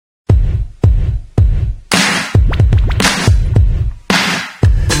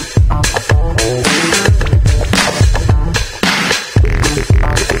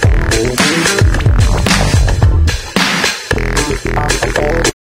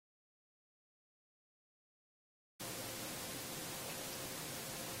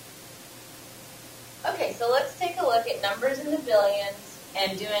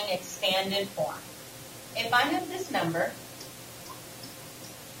and doing expanded form. If I have this number,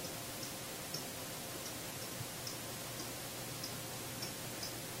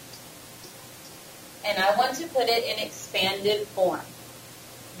 and I want to put it in expanded form.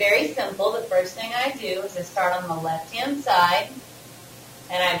 Very simple. The first thing I do is I start on the left-hand side,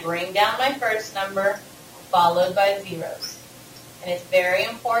 and I bring down my first number, followed by zeros. And it's very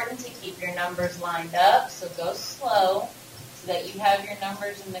important to keep your numbers lined up, so go slow so that you have your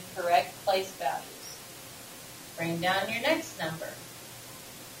numbers in the correct place values. Bring down your next number,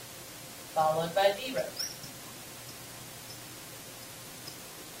 followed by zeros.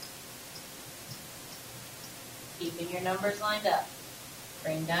 Keeping your numbers lined up.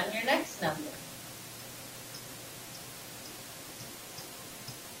 Bring down your next number.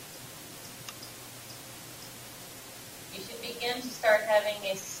 You should begin to start having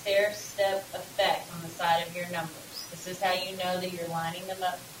a stair-step effect on the side of your numbers. This is how you know that you're lining them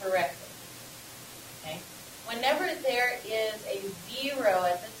up correctly. Okay? Whenever there is a 0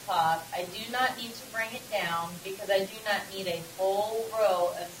 at the top, I do not need to bring it down because I do not need a whole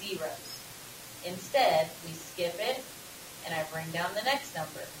row of zeros. Instead, we skip it, and I bring down the next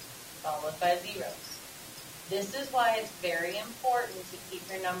number, followed by zeros. This is why it's very important to keep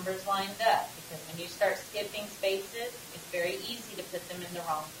your numbers lined up, because when you start skipping spaces, it's very easy to put them in the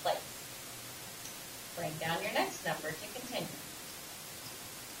wrong place. Bring down your next number to continue.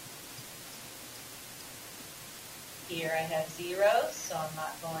 Here I have zeros, so I'm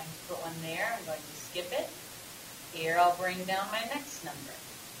not going to put one there. I'm going to skip it. Here I'll bring down my next number,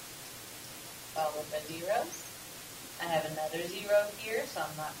 followed by zeros. I have another 0 here, so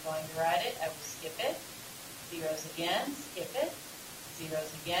I'm not going to write it. I will skip it. Zeros again, skip it.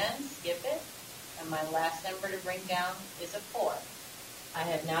 Zeros again, skip it. And my last number to bring down is a 4. I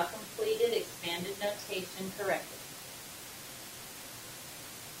have now completed expanded notation correctly.